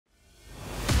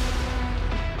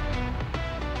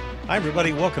Hi,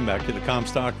 everybody. Welcome back to the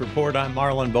Comstock Report. I'm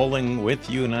Marlin Bohling with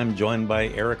you, and I'm joined by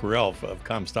Eric Relph of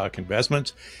Comstock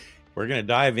Investments. We're going to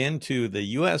dive into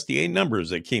the USDA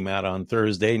numbers that came out on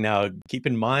Thursday. Now, keep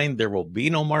in mind, there will be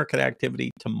no market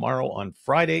activity tomorrow on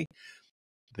Friday.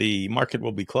 The market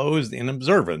will be closed in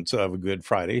observance of a Good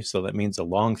Friday, so that means a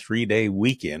long 3-day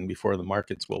weekend before the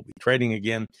markets will be trading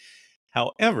again.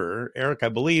 However, Eric, I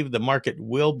believe the market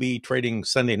will be trading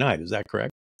Sunday night. Is that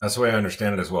correct? That's the way I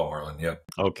understand it as well, Marlin. Yep.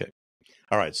 Okay.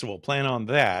 All right. So we'll plan on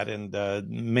that, and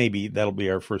maybe that'll be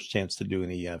our first chance to do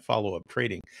any follow-up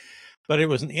trading. But it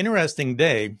was an interesting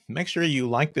day. Make sure you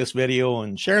like this video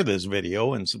and share this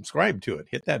video and subscribe to it.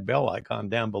 Hit that bell icon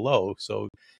down below so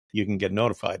you can get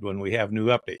notified when we have new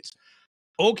updates.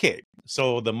 Okay.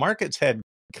 So the markets had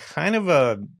kind of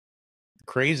a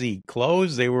crazy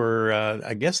close. They were,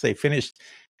 I guess they finished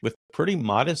with pretty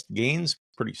modest gains,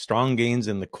 pretty strong gains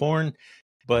in the corn,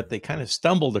 but they kind of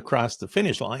stumbled across the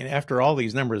finish line after all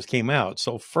these numbers came out.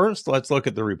 So first, let's look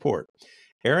at the report.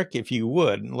 Eric, if you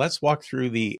would, let's walk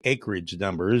through the acreage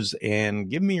numbers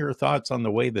and give me your thoughts on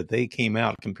the way that they came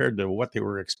out compared to what they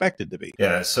were expected to be.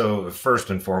 Yeah, so first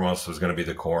and foremost was going to be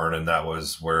the corn, and that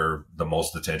was where the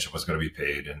most attention was going to be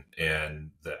paid.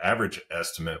 And the average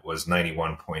estimate was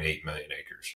 91.8 million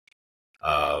acres.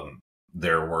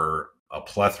 There were a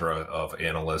plethora of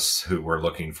analysts who were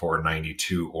looking for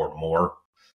 92 or more.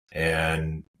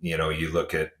 And, you know, you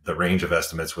look at the range of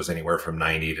estimates was anywhere from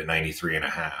 90 to 93 and a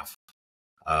half.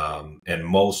 And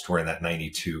most were in that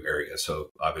 92 area.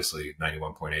 So obviously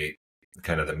 91.8,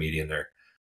 kind of the median there.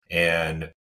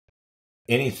 And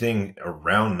anything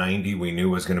around 90 we knew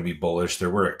was going to be bullish. There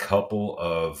were a couple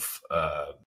of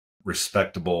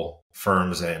respectable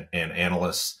firms and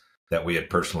analysts that we had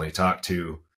personally talked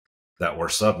to that were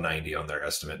sub 90 on their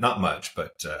estimate. Not much,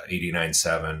 but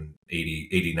 89.7,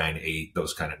 80, 89.8,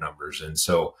 those kind of numbers. And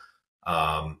so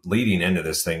leading into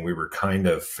this thing, we were kind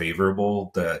of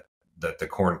favorable that the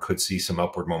corn could see some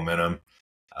upward momentum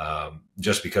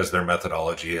just because their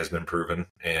methodology has been proven.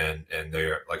 And they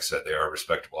are, like I said, they are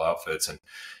respectable outfits,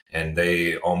 and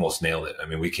they almost nailed it. I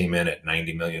mean, we came in at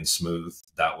 90 million smooth.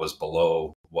 That was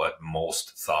below what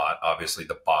most thought, obviously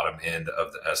the bottom end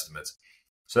of the estimates.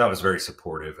 So that was very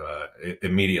supportive.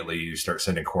 Immediately, you start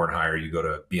sending corn higher. You go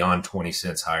to beyond 20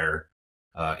 cents higher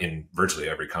in virtually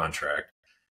every contract.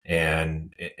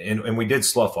 And we did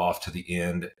slough off to the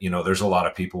end. You know, there's a lot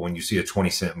of people, when you see a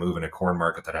 20-cent move in a corn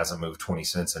market that hasn't moved 20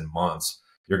 cents in months,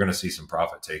 you're going to see some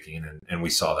profit taking. And we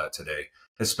saw that today,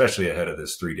 especially ahead of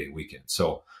this 3-day weekend.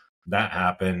 So that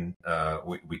happened.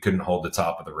 We couldn't hold the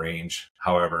top of the range.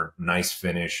 However, nice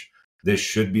finish. This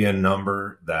should be a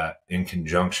number that, in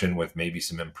conjunction with maybe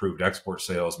some improved export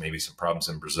sales, maybe some problems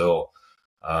in Brazil,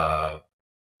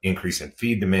 increase in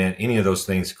feed demand, any of those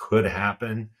things could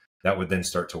happen. That would then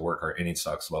start to work our ending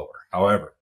stocks lower.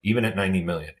 However, even at 90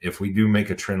 million, if we do make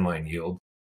a trend line yield,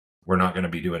 we're not going to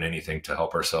be doing anything to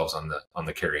help ourselves on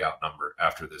the carry out number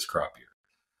after this crop year.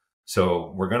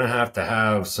 So we're going to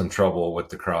have some trouble with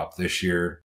the crop this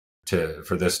year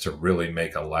for this to really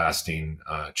make a lasting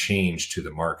change to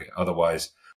the market. Otherwise,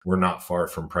 we're not far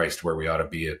from priced where we ought to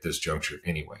be at this juncture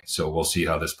anyway. So we'll see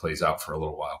how this plays out for a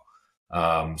little while.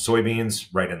 Soybeans,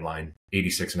 right in line,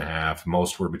 86 and a half.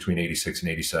 Most were between 86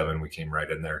 and 87. We came right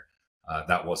in there.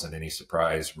 That wasn't any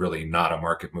surprise, really not a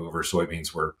market mover.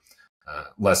 Soybeans were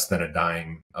less than a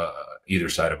dime, either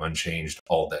side of unchanged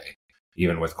all day,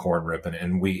 even with corn ripping,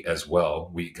 and wheat as well.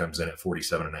 Wheat comes in at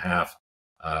 47 and a half.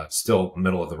 Still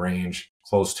middle of the range,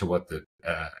 close to what the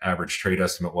average trade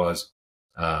estimate was.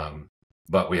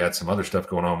 But we had some other stuff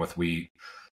going on with wheat.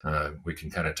 We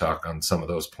can kind of talk on some of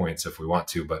those points if we want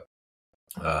to, but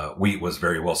wheat was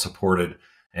very well supported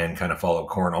and kind of followed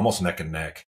corn almost neck and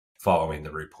neck following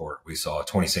the report. We saw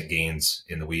 20-cent gains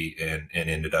in the wheat and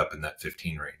ended up in that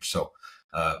 15 range. So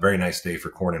very nice day for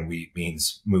corn and wheat.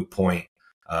 Means moot point.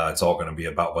 It's all going to be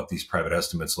about what these private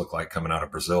estimates look like coming out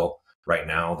of Brazil. Right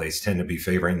now, they tend to be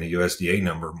favoring the USDA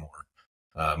number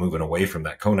more, moving away from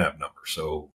that CONAB number.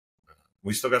 So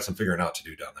we still got some figuring out to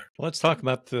do down there. Let's talk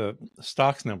about the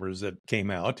stocks numbers that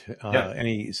came out.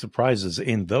 Any surprises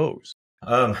in those?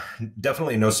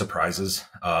 Definitely no surprises.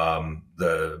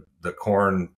 The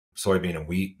corn, soybean, and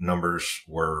wheat numbers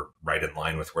were right in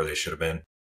line with where they should have been.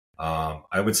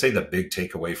 I would say the big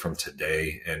takeaway from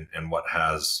today and what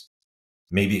has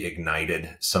maybe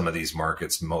ignited some of these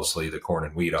markets, mostly the corn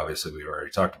and wheat. Obviously, we've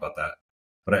already talked about that.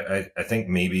 But I think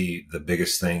maybe the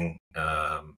biggest thing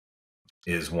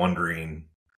is wondering,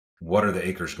 what are the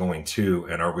acres going to,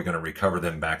 and are we going to recover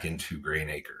them back into grain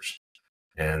acres?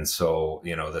 And so,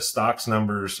 you know, the stocks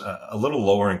numbers, a little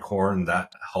lower in corn,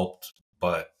 that helped,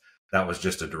 but that was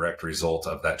just a direct result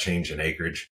of that change in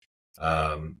acreage.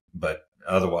 But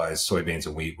otherwise, soybeans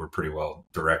and wheat were pretty well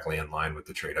directly in line with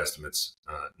the trade estimates.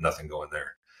 Nothing going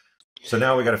there. So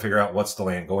now we got to figure out what's the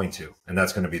land going to. And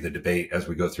that's going to be the debate as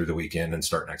we go through the weekend and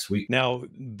start next week. Now,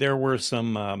 there were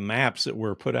some maps that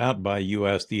were put out by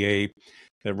USDA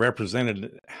that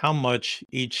represented how much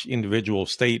each individual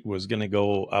state was going to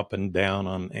go up and down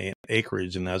on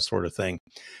acreage and that sort of thing.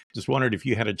 Just wondered if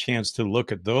you had a chance to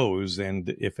look at those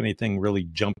and if anything really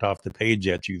jumped off the page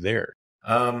at you there.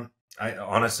 I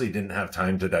honestly didn't have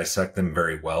time to dissect them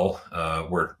very well.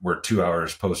 We're 2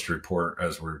 hours post report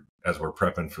as we're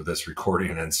prepping for this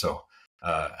recording, and so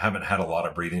haven't had a lot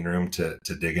of breathing room to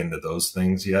dig into those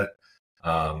things yet.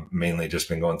 Mainly just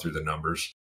been going through the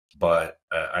numbers. But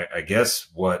I guess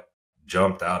what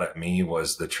jumped out at me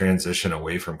was the transition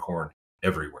away from corn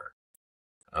everywhere.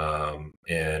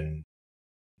 And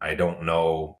I don't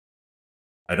know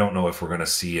if we're going to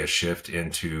see a shift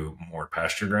into more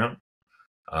pasture ground.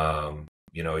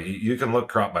 You can look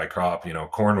crop by crop.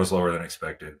 Corn was lower than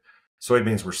expected.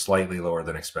 Soybeans were slightly lower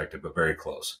than expected, but very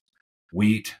close.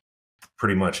 Wheat,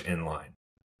 pretty much in line.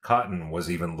 Cotton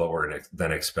was even lower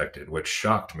than expected, which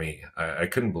shocked me. I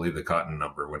couldn't believe the cotton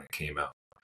number when it came out.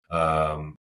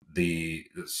 The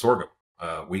sorghum,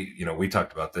 we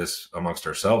talked about this amongst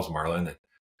ourselves, Marlin, and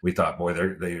we thought, boy,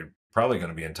 they're probably going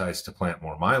to be enticed to plant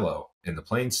more milo in the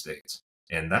plain states,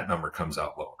 and that number comes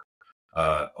out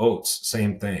lower. Oats,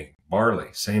 same thing. Barley,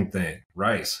 same thing.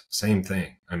 Rice, same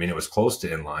thing. I mean, it was close to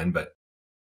inline, but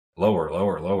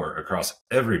lower across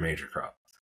every major crop.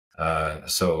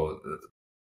 So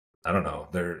I don't know.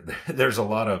 There's a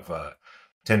lot of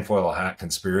tinfoil hat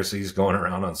conspiracies going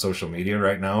around on social media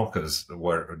right now because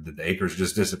did the acres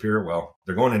just disappear? Well,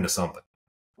 they're going into something.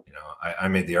 I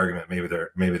made the argument maybe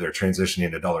they're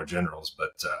transitioning to Dollar Generals, but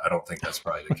I don't think that's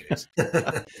probably the case.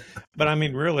 But I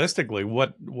mean, realistically,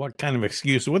 what kind of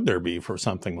excuse would there be for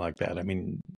something like that? I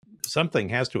mean, something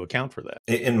has to account for that.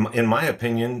 In my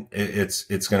opinion,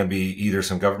 it's going to be either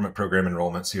some government program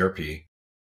enrollment, CRP,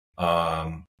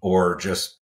 or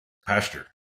just pasture.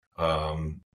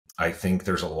 I think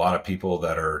there's a lot of people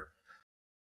that are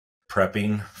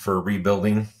prepping for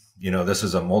rebuilding. This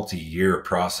is a multi-year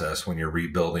process when you're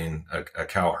rebuilding a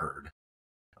cow herd.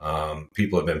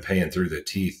 People have been paying through the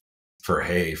teeth for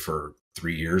hay for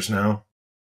 3 years now,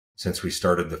 since we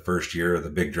started the first year of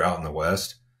the big drought in the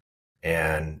West.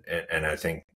 And I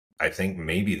think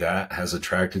maybe that has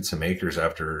attracted some acres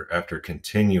after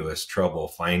continuous trouble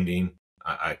finding.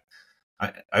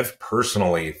 I've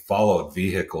personally followed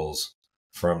vehicles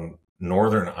from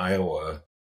northern Iowa,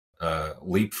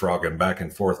 leapfrogging back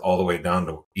and forth all the way down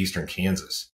to eastern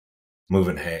Kansas,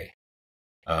 moving hay.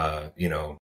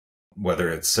 Whether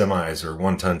it's semis or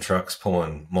 1-ton trucks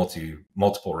pulling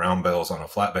multiple round bales on a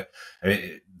flatbed. I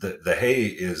mean, the hay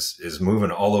is moving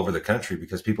all over the country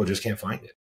because people just can't find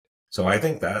it. So I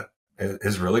think that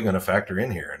is really going to factor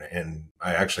in here. And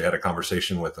I actually had a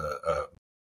conversation with a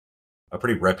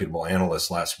pretty reputable analyst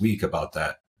last week about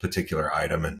that particular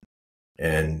item.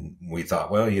 And we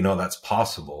thought, well, that's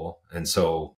possible. And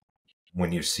so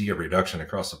when you see a reduction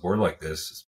across the board like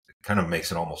this, it kind of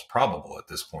makes it almost probable at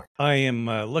this point. I am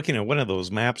looking at one of those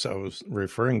maps I was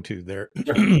referring to there.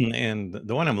 And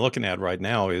the one I'm looking at right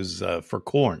now is for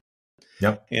corn.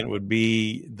 Yep. And it would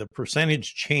be the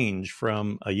percentage change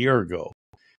from a year ago.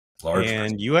 Large.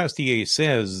 And USDA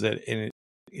says that, and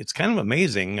it's kind of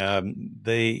amazing,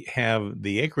 they have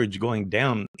the acreage going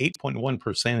down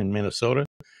 8.1% in Minnesota,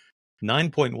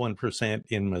 9.1%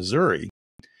 in Missouri,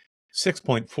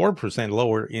 6.4%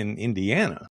 lower in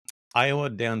Indiana. Iowa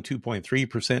down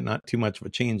 2.3%, not too much of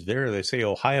a change there. They say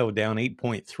Ohio down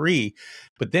 8.3%.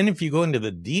 But then if you go into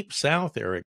the deep South,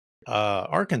 Eric,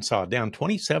 Arkansas down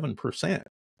 27%.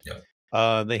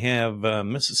 Yeah. They have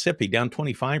Mississippi down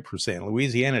 25%,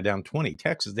 Louisiana down 20%,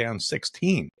 Texas down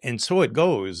 16%. And so it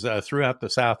goes throughout the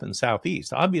South and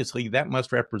Southeast. Obviously, that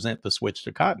must represent the switch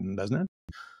to cotton, doesn't it?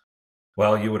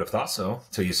 Well, you would have thought so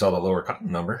till you saw the lower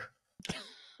cotton number.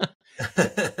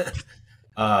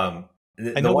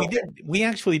 I know we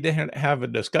actually did have a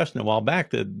discussion a while back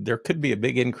that there could be a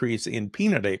big increase in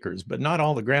peanut acres, but not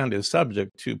all the ground is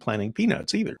subject to planting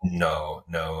peanuts either. No.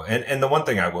 And the one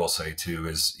thing I will say too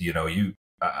is,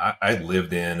 I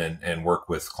lived in and work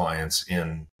with clients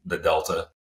in the Delta,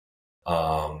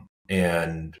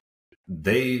 and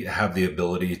they have the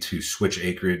ability to switch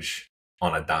acreage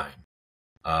on a dime.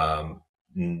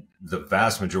 The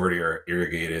vast majority are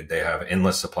irrigated. They have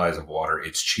endless supplies of water.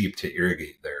 It's cheap to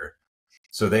irrigate there.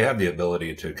 So they have the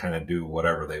ability to kind of do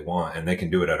whatever they want, and they can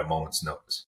do it at a moment's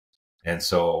notice. And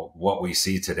so what we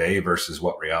see today versus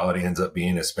what reality ends up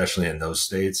being, especially in those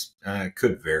states,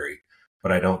 could vary.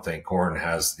 But I don't think corn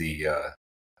has the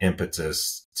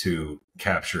impetus to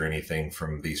capture anything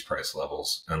from these price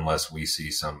levels unless we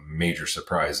see some major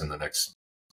surprise in the next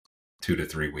 2 to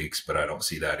 3 weeks, but I don't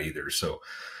see that either. So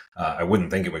I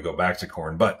wouldn't think it would go back to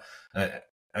corn, but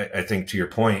I think to your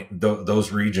point,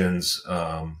 those regions,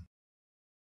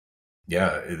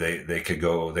 yeah, they could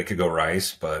go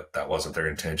rice, but that wasn't their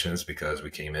intentions because we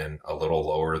came in a little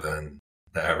lower than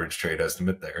the average trade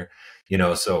estimate there,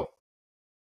 so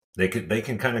they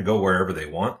can kind of go wherever they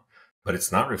want, but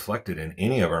it's not reflected in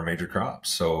any of our major crops.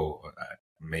 So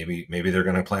maybe they're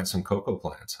going to plant some cocoa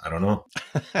plants. I don't know.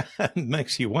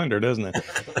 Makes you wonder, doesn't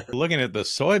it? Looking at the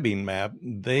soybean map,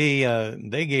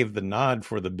 they gave the nod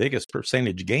for the biggest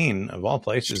percentage gain of all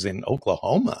places in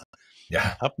Oklahoma.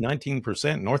 Yeah. Up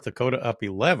 19%, North Dakota up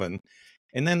 11.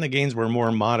 And then the gains were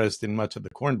more modest in much of the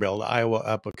Corn Belt. Iowa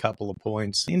up a couple of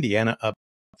points, Indiana up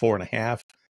 4.5,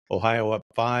 Ohio up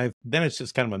 5. Then it's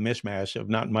just kind of a mishmash of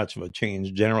not much of a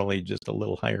change, generally just a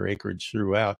little higher acreage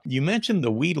throughout. You mentioned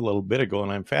the wheat a little bit ago,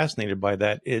 and I'm fascinated by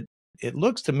that. It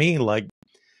looks to me like,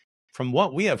 from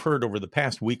what we have heard over the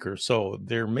past week or so,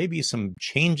 there may be some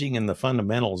changing in the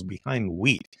fundamentals behind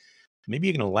wheat. Maybe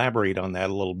you can elaborate on that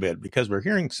a little bit, because we're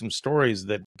hearing some stories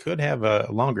that could have a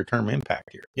longer term impact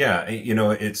here. Yeah,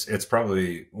 it's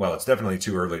probably, well, it's definitely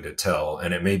too early to tell,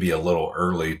 and it may be a little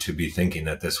early to be thinking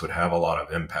that this would have a lot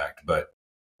of impact. But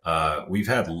we've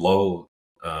had low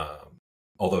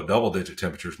double digit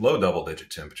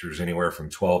temperatures, anywhere from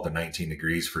 12 to 19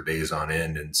 degrees for days on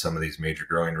end in some of these major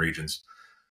growing regions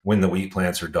when the wheat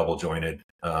plants are double jointed.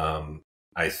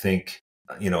 I think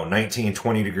 19,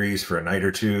 20 degrees for a night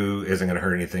or two isn't going to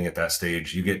hurt anything at that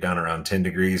stage. You get down around 10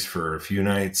 degrees for a few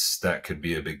nights, that could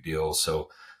be a big deal. So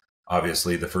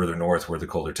obviously the further north where the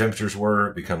colder temperatures were,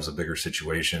 it becomes a bigger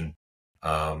situation.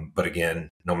 But again,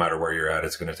 no matter where you're at,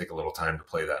 it's going to take a little time to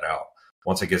play that out.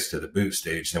 Once it gets to the boot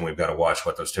stage, then we've got to watch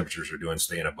what those temperatures are doing,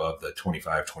 staying above the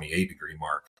 25, 28 degree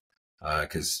mark.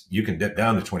 Because you can dip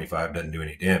down to 25, doesn't do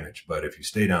any damage. But if you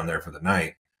stay down there for the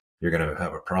night, you're going to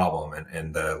have a problem.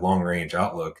 And the long range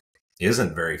outlook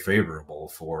isn't very favorable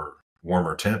for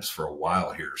warmer temps for a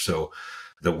while here. So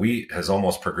the wheat has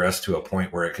almost progressed to a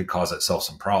point where it could cause itself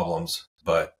some problems.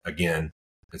 But again,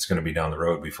 it's going to be down the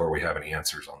road before we have any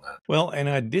answers on that. Well, and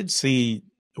I did see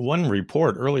one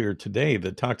report earlier today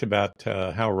that talked about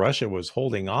how Russia was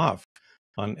holding off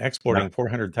on exporting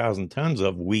 400,000 tons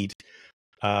of wheat.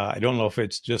 I don't know if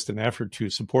it's just an effort to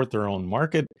support their own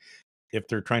market, if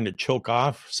they're trying to choke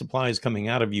off supplies coming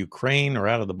out of Ukraine or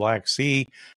out of the Black Sea.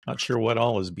 Not sure what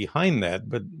all is behind that,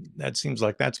 but that seems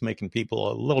like that's making people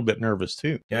a little bit nervous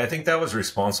too. Yeah, I think that was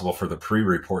responsible for the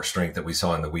pre-report strength that we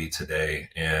saw in the wheat today,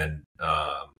 and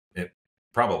it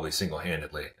probably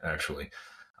single-handedly, actually.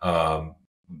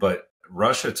 But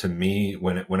Russia, to me,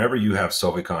 whenever you have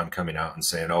Sovicon coming out and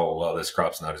saying, "Oh, well, this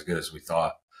crop's not as good as we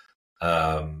thought,"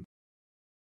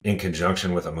 in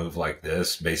conjunction with a move like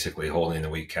this, basically holding the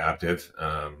wheat captive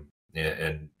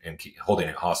and holding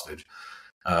it hostage,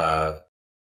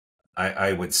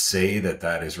 I would say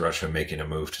that is Russia making a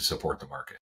move to support the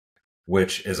market,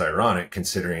 which is ironic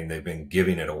considering they've been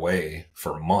giving it away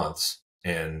for months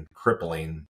and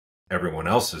crippling everyone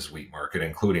else's wheat market,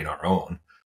 including our own,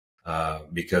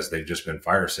 because they've just been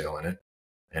fire sailing it.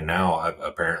 And now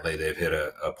apparently they've hit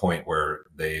a point where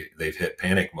they've hit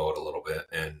panic mode a little bit,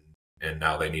 and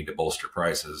now they need to bolster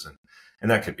prices.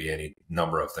 And that could be any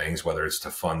number of things, whether it's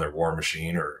to fund their war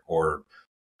machine or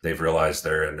they've realized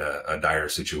they're in a dire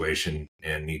situation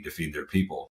and need to feed their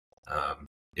people.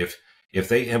 If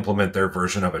they implement their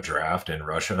version of a draft in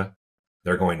Russia,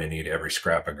 they're going to need every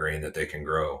scrap of grain that they can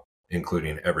grow,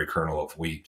 including every kernel of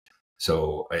wheat.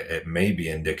 So it may be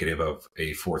indicative of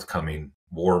a forthcoming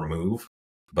war move,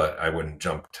 but I wouldn't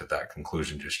jump to that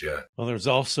conclusion just yet. Well, there's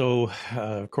also,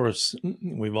 of course,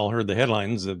 we've all heard the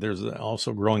headlines that there's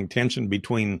also growing tension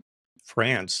between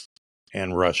France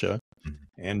and Russia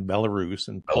and Belarus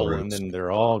and Poland, and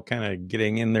they're all kind of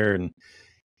getting in there and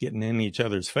getting in each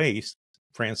other's face.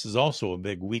 France is also a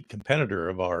big wheat competitor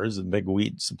of ours, a big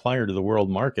wheat supplier to the world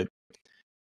market.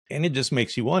 And it just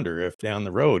makes you wonder if down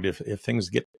the road, if things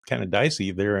get kind of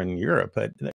dicey there in Europe,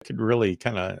 that could really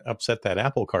kind of upset that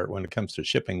apple cart when it comes to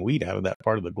shipping wheat out of that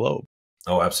part of the globe.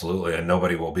 Oh, absolutely. And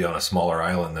nobody will be on a smaller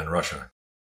island than Russia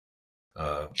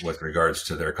with regards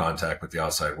to their contact with the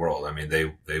outside world. I mean,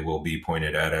 they will be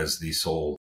pointed at as the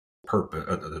sole purpose,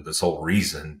 the sole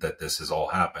reason that this has all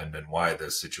happened and why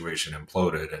this situation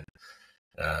imploded, and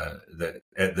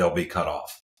that they'll be cut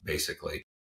off, basically.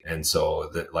 And so,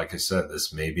 that, like I said,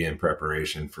 this may be in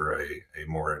preparation for a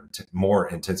more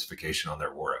intensification on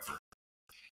their war effort.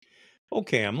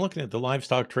 Okay, I'm looking at the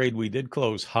livestock trade. We did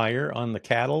close higher on the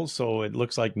cattle, so it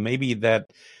looks like maybe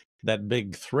that that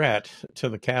big threat to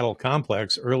the cattle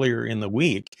complex earlier in the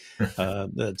week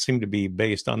that seemed to be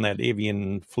based on that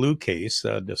avian flu case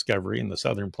discovery in the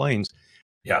Southern Plains.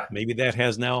 Yeah. Maybe that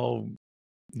has now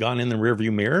gone in the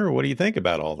rearview mirror. What do you think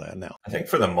about all that now? I think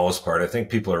for the most part, I think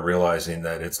people are realizing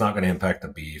that it's not going to impact the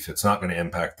beef. It's not going to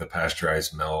impact the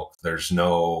pasteurized milk. There's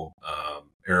no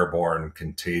airborne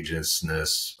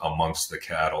contagiousness amongst the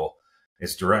cattle.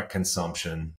 It's direct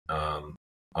consumption.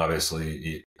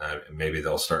 Obviously, maybe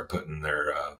they'll start putting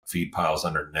their feed piles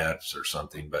under nets or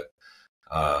something, but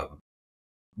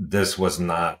this was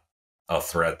not a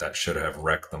threat that should have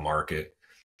wrecked the market.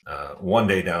 One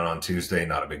day down on Tuesday,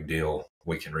 not a big deal.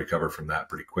 We can recover from that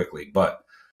pretty quickly, but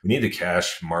we need the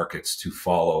cash markets to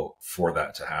follow for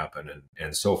that to happen.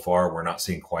 And so far, we're not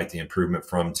seeing quite the improvement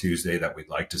from Tuesday that we'd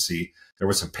like to see. There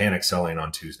was some panic selling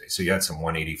on Tuesday. So you had some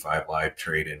 185 live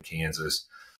trade in Kansas.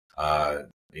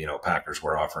 Packers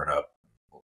were offering up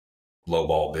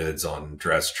lowball bids on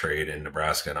dress trade in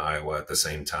Nebraska and Iowa at the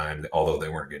same time, although they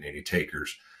weren't getting any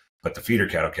takers. But the feeder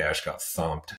cattle cash got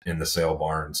thumped in the sale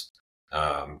barns.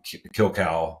 Kill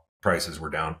cow prices were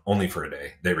down only for a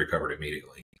day. They recovered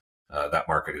immediately. That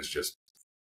market is just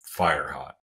fire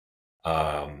hot.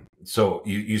 So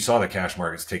you saw the cash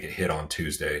markets take a hit on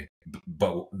Tuesday,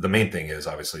 but the main thing is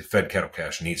obviously Fed cattle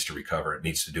cash needs to recover. It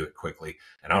needs to do it quickly.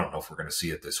 And I don't know if we're going to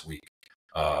see it this week.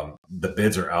 The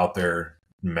bids are out there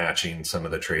matching some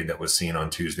of the trade that was seen on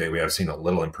Tuesday. We have seen a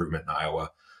little improvement in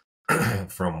Iowa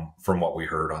from what we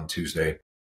heard on Tuesday.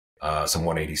 Some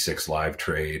 186 live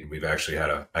trade. We've actually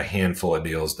had a handful of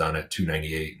deals done at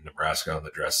 298 in Nebraska on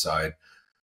the dress side.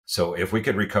 So if we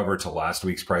could recover to last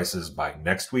week's prices by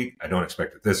next week, I don't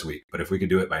expect it this week, but if we could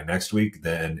do it by next week,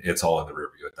 then it's all in the rear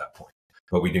view at that point.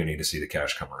 But we do need to see the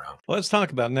cash come around. Well, let's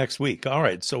talk about next week. All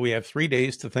right. So we have 3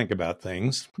 days to think about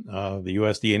things. The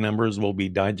USDA numbers will be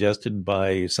digested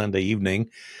by Sunday evening.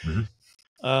 Mm-hmm.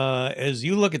 As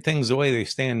you look at things the way they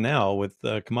stand now, with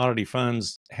commodity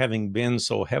funds having been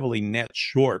so heavily net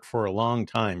short for a long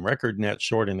time, record net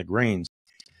short in the grains,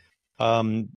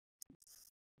 I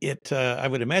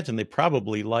would imagine they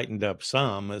probably lightened up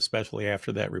some, especially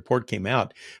after that report came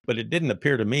out, but it didn't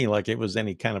appear to me like it was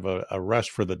any kind of a rush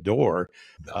for the door.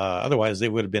 No. Otherwise they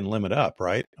would have been limit up,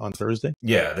 right, on Thursday?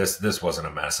 Yeah, this wasn't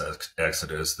a mass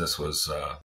exodus. This was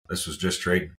just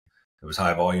trading. It was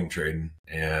high volume trading,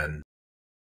 and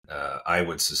I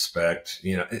would suspect,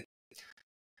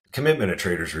 commitment of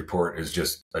traders report is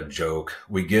just a joke.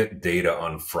 We get data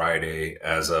on Friday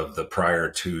as of the prior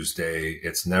Tuesday.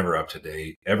 It's never up to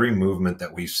date. Every movement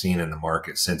that we've seen in the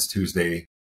market since Tuesday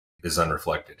is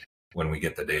unreflected when we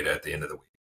get the data at the end of the week.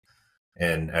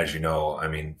 And as you know, I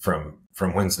mean, from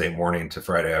Wednesday morning to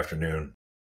Friday afternoon,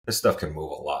 this stuff can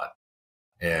move a lot.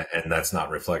 And that's not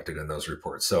reflected in those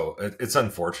reports. So it's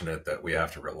unfortunate that we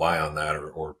have to rely on that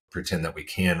or pretend that we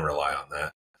can rely on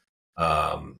that.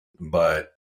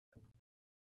 But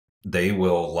they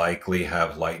will likely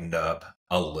have lightened up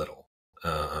a little.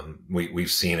 We've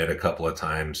seen it a couple of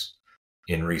times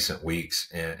in recent weeks,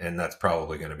 and that's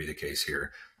probably going to be the case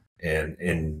here. And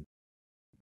in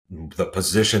the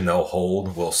position they'll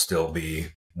hold will still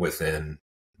be within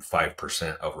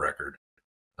 5% of record,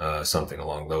 something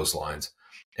along those lines.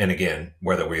 And again,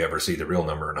 whether we ever see the real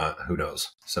number or not, who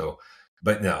knows? So,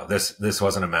 but no, this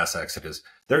wasn't a mass exodus.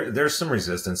 There's some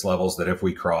resistance levels that if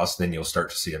we cross, then you'll start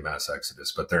to see a mass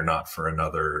exodus, but they're not for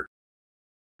another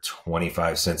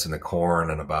 25 cents in the corn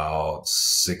and about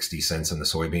 60 cents in the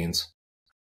soybeans.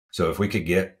 So if we could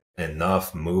get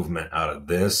enough movement out of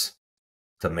this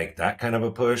to make that kind of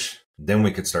a push, then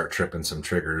we could start tripping some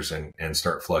triggers and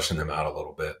start flushing them out a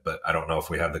little bit. But I don't know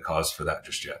if we have the cause for that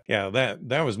just yet. Yeah,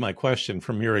 that was my question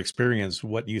from your experience,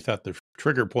 what you thought the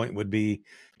trigger point would be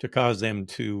to cause them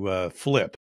to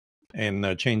flip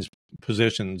and change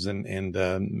positions and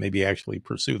maybe actually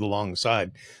pursue the long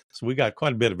side. So we got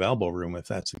quite a bit of elbow room if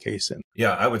that's the case. Then.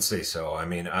 Yeah, I would say so. I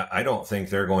mean, I don't think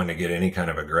they're going to get any kind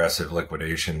of aggressive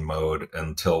liquidation mode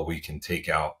until we can take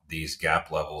out these gap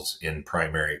levels in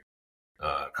primary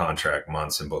contract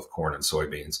months in both corn and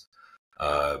soybeans.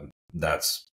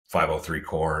 That's 503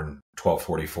 corn,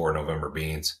 1244 November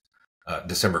beans,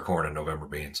 December corn and November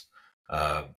beans.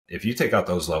 If you take out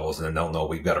those levels, then they'll know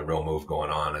we've got a real move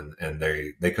going on, and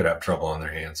they could have trouble on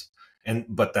their hands.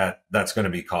 But that's going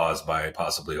to be caused by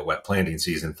possibly a wet planting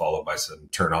season followed by some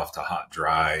turn off to hot,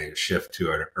 dry, shift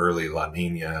to an early La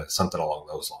Nina, something along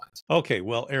those lines. Okay.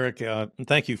 Well, Eric,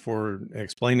 thank you for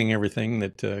explaining everything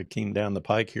that came down the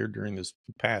pike here during this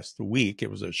past week. It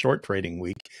was a short trading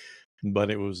week.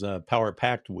 but it was a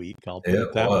power-packed week. I'll put it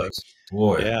It that way. was.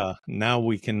 Boy. Yeah, now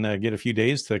we can get a few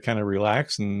days to kind of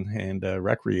relax and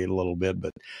recreate a little bit.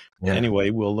 But Yeah. anyway,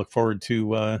 we'll look forward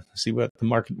to see what the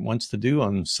market wants to do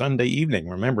on Sunday evening.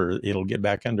 Remember, it'll get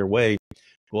back underway.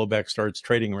 Globex starts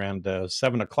trading around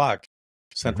 7 o'clock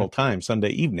Central Time,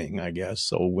 Sunday evening, I guess.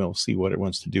 So we'll see what it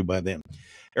wants to do by then.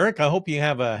 Eric, I hope you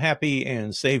have a happy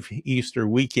and safe Easter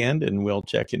weekend, and we'll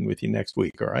check in with you next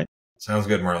week, all right? Sounds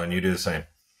good, Marlin. You do the same.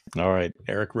 All right.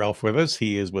 Eric Relph with us.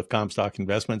 He is with Comstock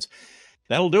Investments.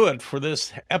 That'll do it for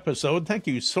this episode. Thank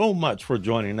you so much for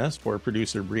joining us. For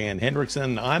producer Brianne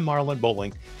Hendrickson, I'm Marlin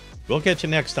Bohling. We'll catch you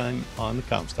next time on the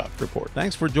Comstock Report.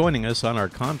 Thanks for joining us on our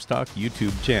Comstock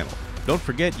YouTube channel. Don't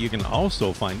forget, you can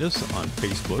also find us on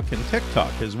Facebook and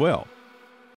TikTok as well.